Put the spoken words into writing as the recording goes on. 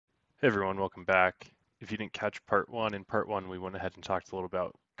Hey everyone, welcome back. If you didn't catch part one, in part one we went ahead and talked a little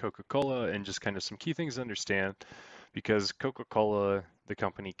about Coca-Cola and just kind of some key things to understand because Coca-Cola, the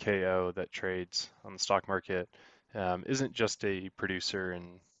company KO that trades on the stock market, isn't just a producer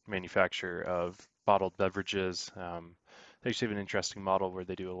and manufacturer of bottled beverages. They actually have an interesting model where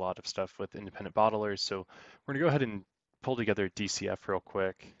they do a lot of stuff with independent bottlers. So we're gonna go ahead and pull together a DCF real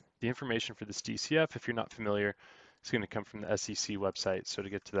quick. The information for this DCF, if you're not familiar, it's going to come from the SEC website. So to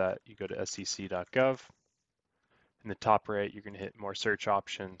get to that, you go to sec.gov. In the top right, you're going to hit more search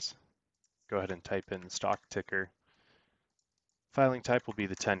options. Go ahead and type in the stock ticker. Filing type will be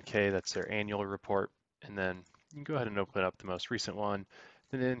the 10K, that's their annual report. And then you can go ahead and open up the most recent one.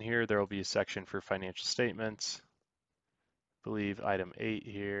 Then in here, there will be a section for financial statements. I believe item 8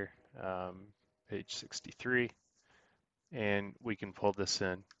 here, page 63. And we can pull this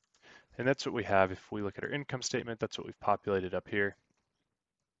in. And that's what we have. If we look at our income statement, that's what we've populated up here.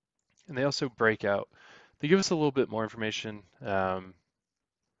 And they also break out, they give us a little bit more information around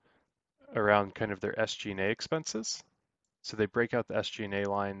kind of their SG&A expenses. So they break out the SG&A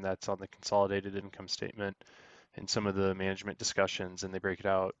line that's on the consolidated income statement and some of the management discussions, and they break it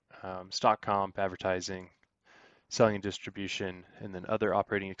out stock comp, advertising, selling and distribution, and then other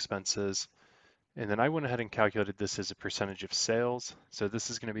operating expenses. And then I went ahead and calculated this as a percentage of sales. So this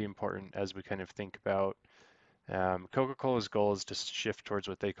is going to be important as we kind of think about Coca-Cola's goal is to shift towards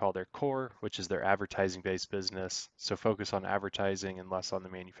what they call their core, which is their advertising-based business. So focus on advertising and less on the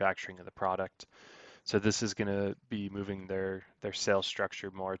manufacturing of the product. So this is going to be moving their sales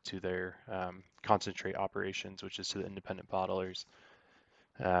structure more to their concentrate operations, which is to the independent bottlers.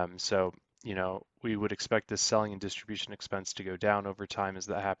 So we would expect this selling and distribution expense to go down over time as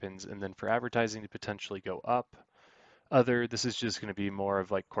that happens, and then for advertising to potentially go up. This is just going to be more of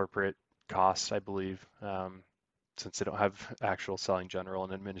like corporate costs, I believe. Since they don't have actual selling, general,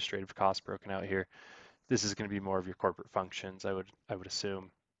 and administrative costs broken out here, this is going to be more of your corporate functions, I would assume.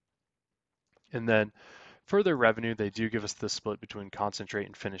 And then for their revenue, they do give us the split between concentrate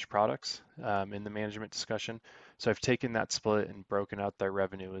and finished products in the management discussion. So I've taken that split and broken out their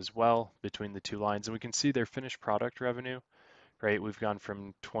revenue as well between the two lines, and we can see their finished product revenue, right? We've gone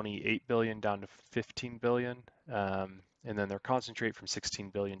from 28 billion down to 15 billion, and then their concentrate from 16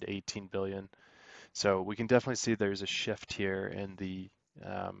 billion to 18 billion. So we can definitely see there's a shift here in the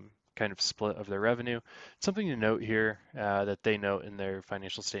kind of split of their revenue. Something to note here that they note in their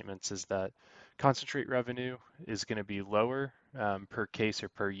financial statements is that concentrate revenue is going to be lower per case or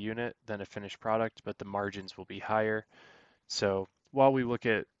per unit than a finished product, but the margins will be higher. So while we look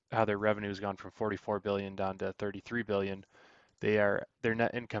at how their revenue has gone from 44 billion down to 33 billion, their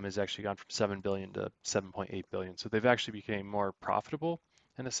net income has actually gone from 7 billion to 7.8 billion. So they've actually become more profitable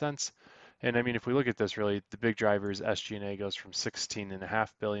in a sense. And I mean, if we look at this, really, the big driver is SG&A goes from 16.5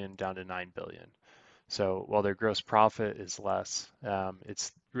 billion down to 9 billion. So while their gross profit is less,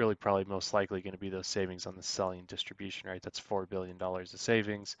 it's really probably most likely going to be those savings on the selling and distribution, right? That's $4 billion of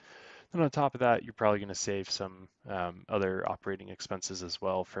savings. And on top of that, you're probably going to save some other operating expenses as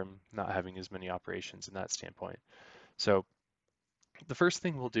well from not having as many operations in that standpoint. So the first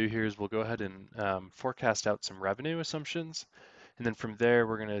thing we'll do here is we'll go ahead and forecast out some revenue assumptions. And then from there,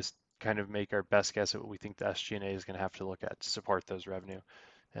 we're going to kind of make our best guess at what we think the SG&A is going to have to look at to support those revenue.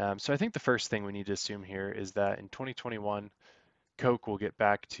 So I think the first thing we need to assume here is that in 2021, Coke will get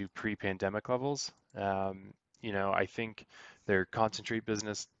back to pre-pandemic levels. I think their concentrate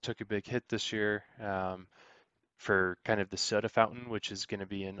business took a big hit this year for kind of the soda fountain, which is going to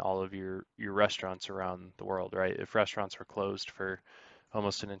be in all of your restaurants around the world, right? If restaurants were closed for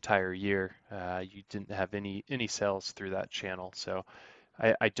almost an entire year, you didn't have any sales through that channel. So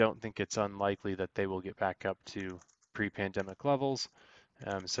I don't think it's unlikely that they will get back up to pre-pandemic levels.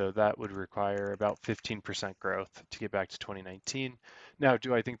 So that would require about 15% growth to get back to 2019. Now,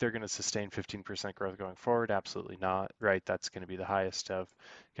 do I think they're going to sustain 15% growth going forward? Absolutely not, right? That's going to be the highest of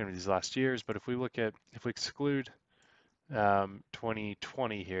kind of these last years. But if we exclude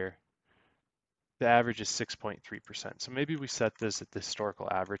 2020 here, the average is 6.3%. So maybe we set this at the historical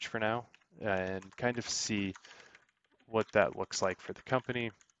average for now and kind of see what that looks like for the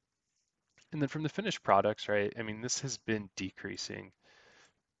company. And then from the finished products, right? I mean, this has been decreasing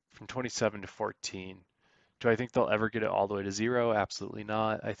from 27 to 14. Do I think they'll ever get it all the way to zero? Absolutely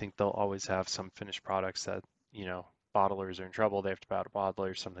not. I think they'll always have some finished products that, bottlers are in trouble. They have to buy out a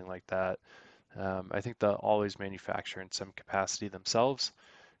bottler or something like that. I think they'll always manufacture in some capacity themselves.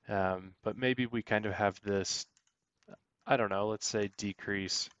 But maybe we kind of have this, I don't know, let's say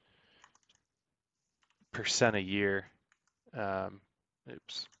decrease % a year.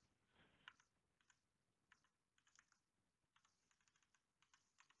 Oops.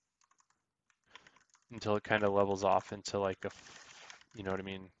 until it kind of levels off into like you know what I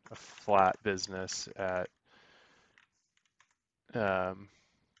mean, a flat business at, um,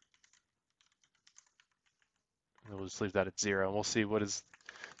 we'll just leave that at 0 and we'll see what is,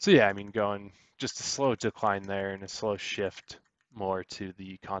 so yeah, I mean, going just a slow decline there and a slow shift more to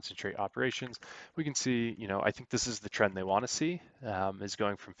the concentrate operations. We can see, you know, I think this is the trend they want to see, is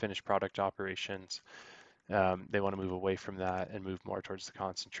going from finished product operations. They want to move away from that and move more towards the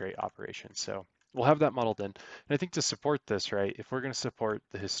concentrate operations. So we'll have that modeled in. And I think to support this, right, if we're going to support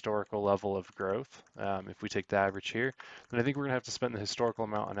the historical level of growth, if we take the average here, then I think we're going to have to spend the historical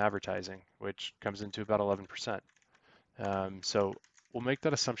amount on advertising, which comes into about 11%. So we'll make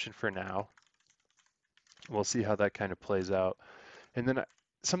that assumption for now. We'll see how that kind of plays out. And then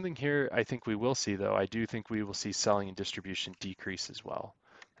something here I think we will see, though, I do think we will see selling and distribution decrease as well.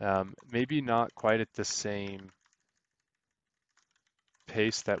 Maybe not quite at the same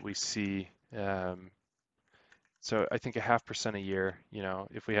pace that we see. So I think 0.5% a year, you know,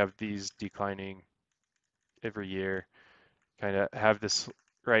 if we have these declining every year, kind of have this,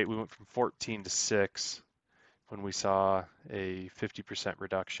 right, we went from 14 to 6 when we saw a 50%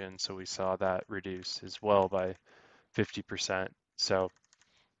 reduction. So we saw that reduce as well by 50%. So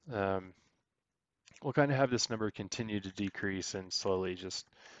we'll kind of have this number continue to decrease and slowly just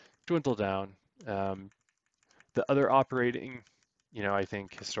dwindle down. The other operating, you know, I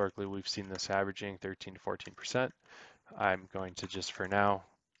think historically we've seen this averaging 13 to 14%. I'm going to just for now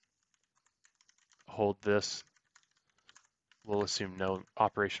hold this. We'll assume no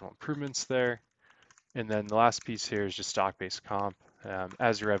operational improvements there. And then the last piece here is just stock-based comp.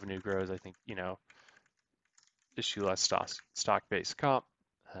 As revenue grows, I think, you know, issue less stock-based comp.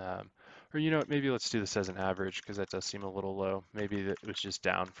 Or, you know what, maybe let's do this as an average because that does seem a little low. Maybe it was just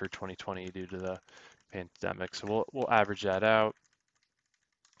down for 2020 due to the pandemic. So we'll average that out.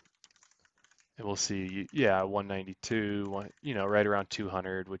 And we'll see, yeah, 192, you know, right around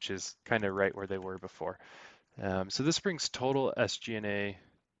 200, which is kind of right where they were before. So this brings total SG&A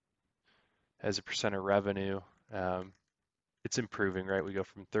as a percent of revenue. It's improving, right? We go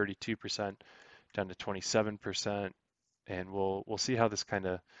from 32% down to 27%, and we'll see how this kind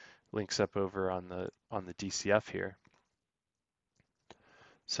of links up over on the DCF here.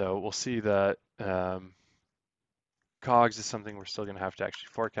 So we'll see that Cogs is something we're still going to have to actually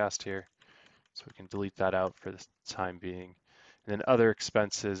forecast here. So we can delete that out for the time being. And then other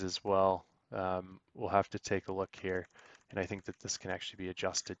expenses as well, we'll have to take a look here. And I think that this can actually be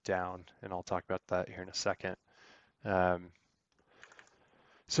adjusted down, and I'll talk about that here in a second.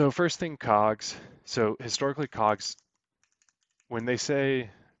 So first thing, Cogs. So historically, Cogs, when they say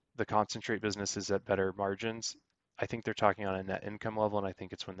the concentrate business is at better margins, I think they're talking on a net income level, and I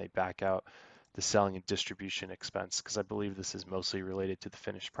think it's when they back out the selling and distribution expense, because I believe this is mostly related to the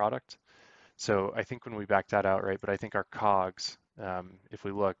finished product. So I think when we back that out, right, but I think our COGS, if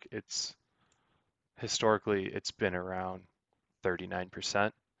we look, it's historically, it's been around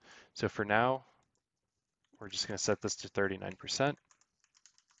 39%. So for now, we're just going to set this to 39%, and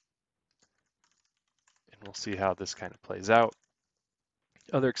we'll see how this kind of plays out.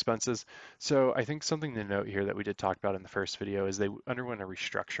 Other expenses. So I think something to note here that we did talk about in the first video is they underwent a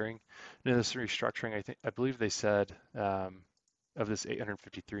restructuring. And in this restructuring, I believe they said of this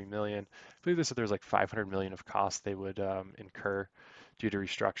 853 million, I believe they said there's like 500 million of costs they would incur due to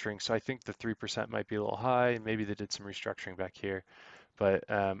restructuring. So I think the 3% might be a little high. Maybe they did some restructuring back here, but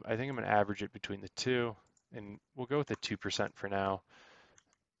I think I'm going to average it between the two, and we'll go with the 2% for now.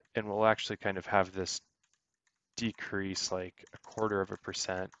 And we'll actually kind of have this decrease like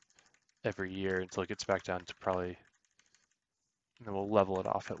 0.25% every year until it gets back down to probably, and then we'll level it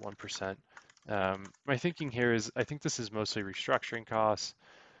off at 1%. My thinking here is I think this is mostly restructuring costs.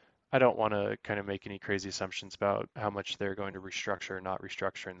 I don't want to kind of make any crazy assumptions about how much they're going to restructure or not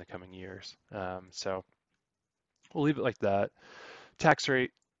restructure in the coming years. So we'll leave it like that. Tax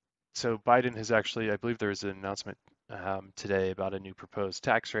rate. So Biden has actually, I believe there was an announcement today about a new proposed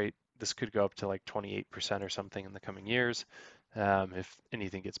tax rate. This could go up to like 28% or something in the coming years if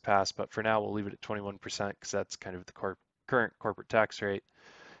anything gets passed. But for now, we'll leave it at 21% because that's kind of the current corporate tax rate.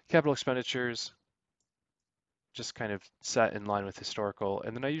 Capital expenditures, just kind of set in line with historical.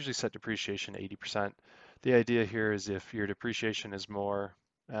 And then I usually set depreciation 80%. The idea here is if your depreciation is more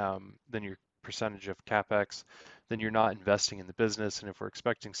than your percentage of CapEx, then you're not investing in the business. And if we're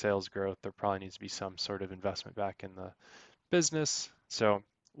expecting sales growth, there probably needs to be some sort of investment back in the business. So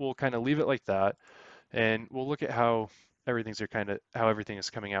we'll kind of leave it like that. And we'll look at how everything is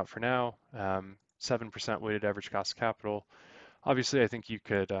coming out for now. 7% weighted average cost of capital. Obviously, I think you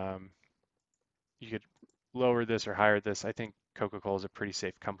could lower this or higher this. I think Coca-Cola is a pretty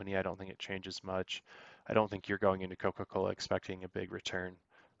safe company. I don't think it changes much. I don't think you're going into Coca-Cola expecting a big return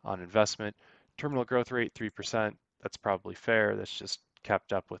on investment. Terminal growth rate, 3%. That's probably fair. That's just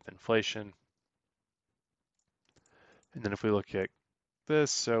kept up with inflation. And then if we look at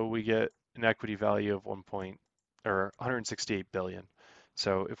this, so we get an equity value of 168 billion.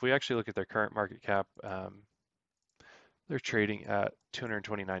 So if we actually look at their current market cap, they're trading at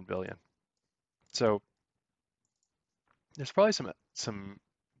 229 billion. So there's probably some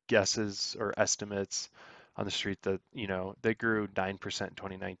guesses or estimates on the street that, they grew 9% in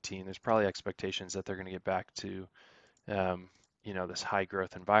 2019. There's probably expectations that they're going to get back to, this high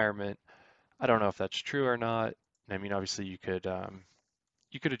growth environment. I don't know if that's true or not. I mean, obviously you could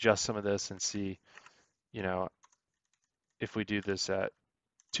adjust some of this and see, you know, if we do this at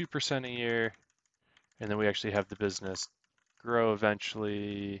 2% a year, and then we actually have the business grow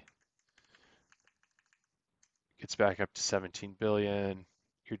eventually, gets back up to 17 billion.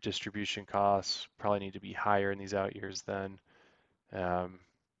 Your distribution costs probably need to be higher in these out years then,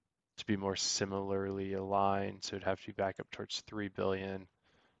 to be more similarly aligned. So it'd have to be back up towards 3 billion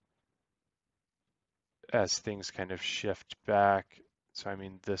as things kind of shift back. So I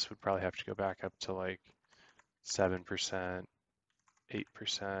mean, this would probably have to go back up to like 7%,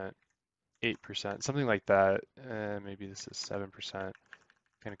 8%, 8%, something like that. Maybe this is 7%. Kind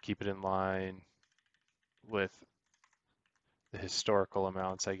of keep it in line with the historical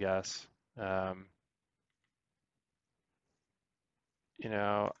amounts, I guess. Um, you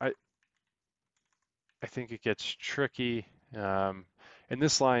know, I I think it gets tricky. Um, and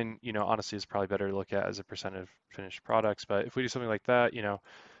this line, honestly, is probably better to look at as a percent of finished products. But if we do something like that, you're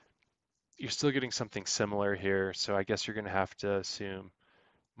still getting something similar here. So I guess you're going to have to assume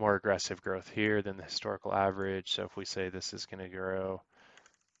more aggressive growth here than the historical average. So if we say this is going to grow,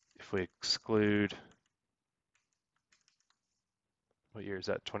 if we exclude, what year is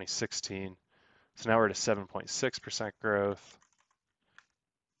that? 2016. So now we're at a 7.6% growth.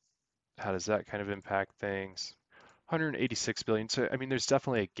 How does that kind of impact things? 186 billion. So, I mean, there's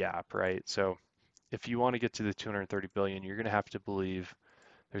definitely a gap, right? So if you want to get to the 230 billion, you're going to have to believe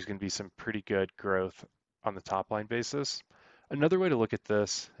there's going to be some pretty good growth on the top line basis. Another way to look at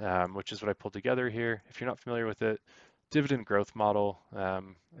this, which is what I pulled together here, if you're not familiar with it, dividend growth model. I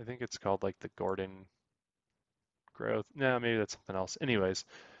think it's called like the Gordon growth. No, maybe that's something else. Anyways,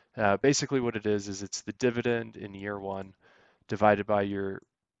 basically what it is it's the dividend in year one divided by your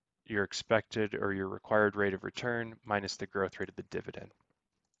expected or your required rate of return minus the growth rate of the dividend.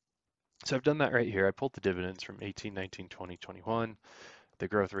 So I've done that right here. I pulled the dividends from 18, 19, 20, 21. The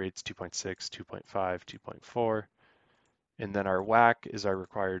growth rate's 2.6, 2.5, 2.4. And then our WACC is our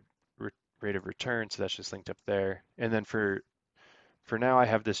required rate of return. So that's just linked up there. And then for now, I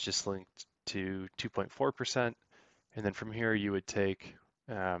have this just linked to 2.4%. And then from here, you would take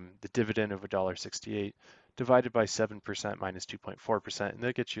the dividend of $1.68 divided by 7% minus 2.4%, and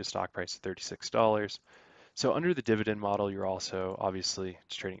that gets you a stock price of $36. So under the dividend model, you're also obviously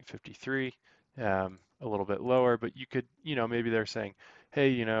it's trading at 53, a little bit lower, but you could, maybe they're saying,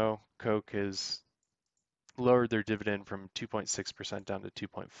 hey, Coke has lowered their dividend from 2.6% down to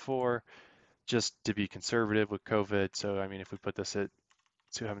 2.4 just to be conservative with COVID. So, I mean, if we put this at, let's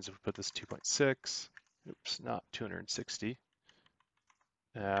see what happens if we put this 2.6, oops, not 260.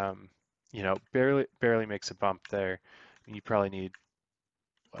 Barely makes a bump there. You probably need,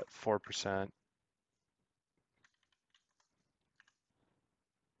 what, 4%?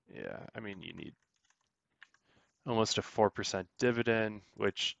 Yeah, I mean, you need almost a 4% dividend,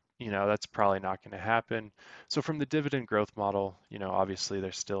 which, that's probably not going to happen. So from the dividend growth model, obviously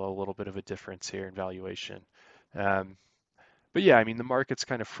there's still a little bit of a difference here in valuation. Um, but yeah, I mean, the market's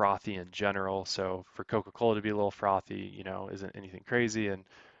kind of frothy in general. So for Coca-Cola to be a little frothy, isn't anything crazy. And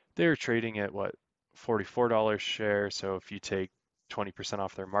they're trading at what, $44 share. So if you take 20%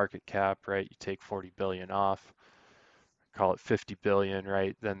 off their market cap, right, you take 40 billion off, call it 50 billion,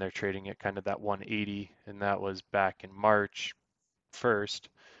 right? Then they're trading at kind of that 180, and that was back in March 1st.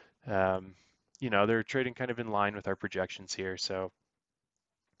 Um, they're trading kind of in line with our projections here. So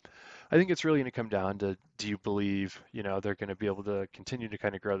I think it's really going to come down to, do you believe, they're going to be able to continue to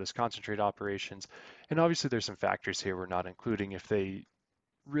kind of grow this concentrate operations? And obviously there's some factors here we're not including. If they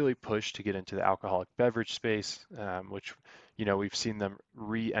really push to get into the alcoholic beverage space, which, we've seen them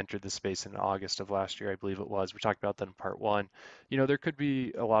re-enter the space in August of last year, I believe it was. We talked about that in part one. There could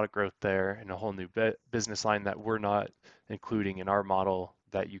be a lot of growth there and a whole new business line that we're not including in our model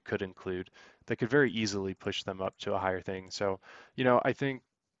that you could include that could very easily push them up to a higher thing. So, I think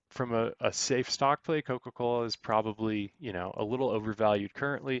from a safe stock play, Coca-Cola is probably, a little overvalued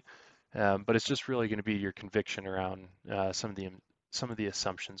currently. But it's just really going to be your conviction around some of the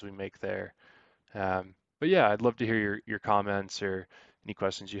assumptions we make there. But yeah, I'd love to hear your comments or any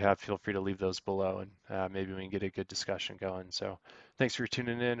questions you have. Feel free to leave those below, and maybe we can get a good discussion going. So thanks for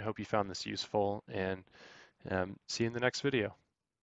tuning in. Hope you found this useful, and see you in the next video.